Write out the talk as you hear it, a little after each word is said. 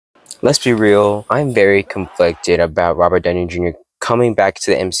Let's be real, I'm very conflicted about Robert Downey Jr. coming back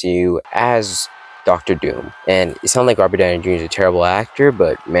to the MCU as Doctor Doom. And it sounds like Robert Downey Jr. is a terrible actor,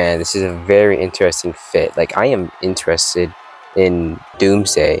 but man, this is a very interesting fit. Like, I am interested in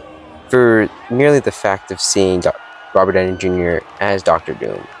Doomsday for merely the fact of seeing Robert Downey Jr. as Doctor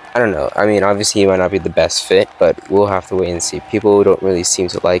Doom. I don't know. I mean, obviously he might not be the best fit, but we'll have to wait and see. People don't really seem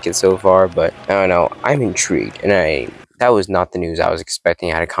to like it so far, but I don't know. I'm intrigued, and that was not the news I was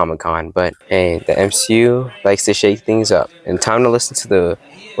expecting at a Comic-Con, but hey, the MCU likes to shake things up, and time to listen to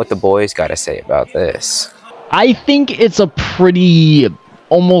what the boys gotta say about this. I think it's a pretty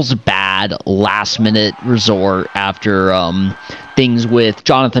almost bad last-minute resort after things with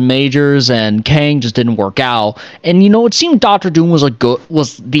Jonathan Majors and Kang just didn't work out. And it seemed Doctor Doom was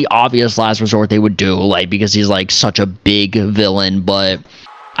the obvious last resort they would do, like, because he's like such a big villain. But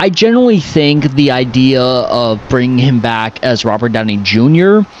I generally think the idea of bringing him back as Robert Downey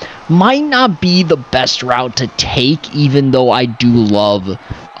Jr. might not be the best route to take, even though I do love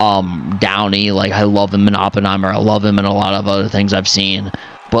Downey. Like, I love him in Oppenheimer, I love him in a lot of other things I've seen,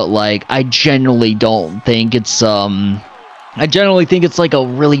 but like, I generally think it's like a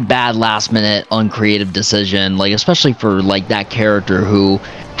really bad last minute uncreative decision, like, especially for like that character who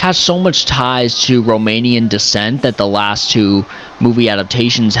has so much ties to Romanian descent that the last two movie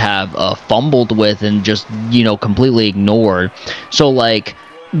adaptations have fumbled with and just completely ignored. So like,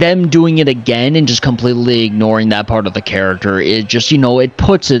 them doing it again and just completely ignoring that part of the character, it just it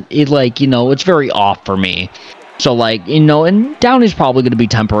puts it like it's very off for me. So like, and Downey's probably going to be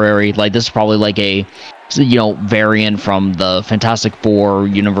temporary. Like, this is probably like a variant from the Fantastic Four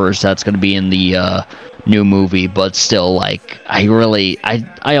universe that's going to be in the new movie, but still, like, I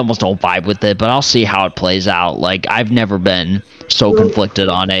almost don't vibe with it, but I'll see how it plays out. Like, I've never been so conflicted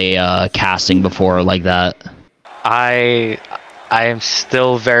on a casting before like that. I am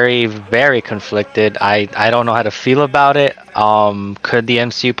still very, very conflicted. I don't know how to feel about it. Could the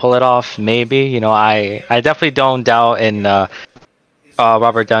MCU pull it off? Maybe. I definitely don't doubt in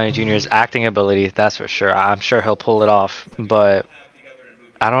Robert Downey Jr.'s acting ability. That's for sure. I'm sure he'll pull it off. But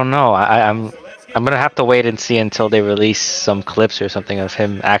I don't know. I'm gonna have to wait and see until they release some clips or something of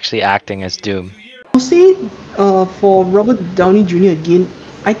him actually acting as Doom. I'll say for Robert Downey Jr. again,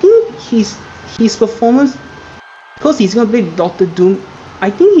 I think his performance, because he's gonna play Doctor Doom, I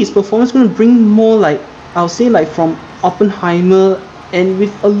think his performance gonna bring more, like, I'll say, like, from Oppenheimer and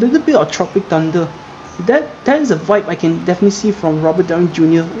with a little bit of Tropic Thunder. That is a vibe I can definitely see from Robert Downey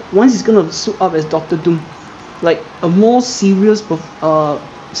Jr. once he's gonna suit up as Doctor Doom, like a more serious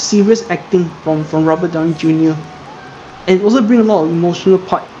acting from Robert Downey Jr. and also bring a lot of emotional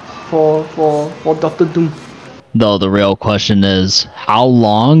part for Doctor Doom. Though the real question is, how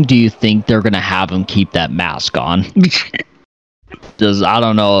long do you think they're gonna have him keep that mask on? Because I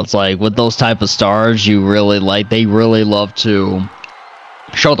don't know, it's like with those type of stars, they really love to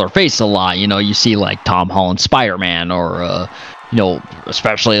show their face a lot. You see like Tom Holland Spider-Man, or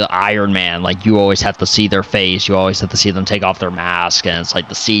especially the Iron Man, like, you always have to see their face, you always have to see them take off their mask, and it's like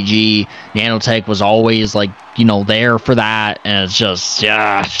the CG nanotech was always like there for that, and it's just,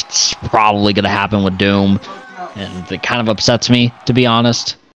 yeah, it's probably gonna happen with Doom, and it kind of upsets me, to be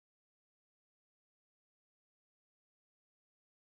honest.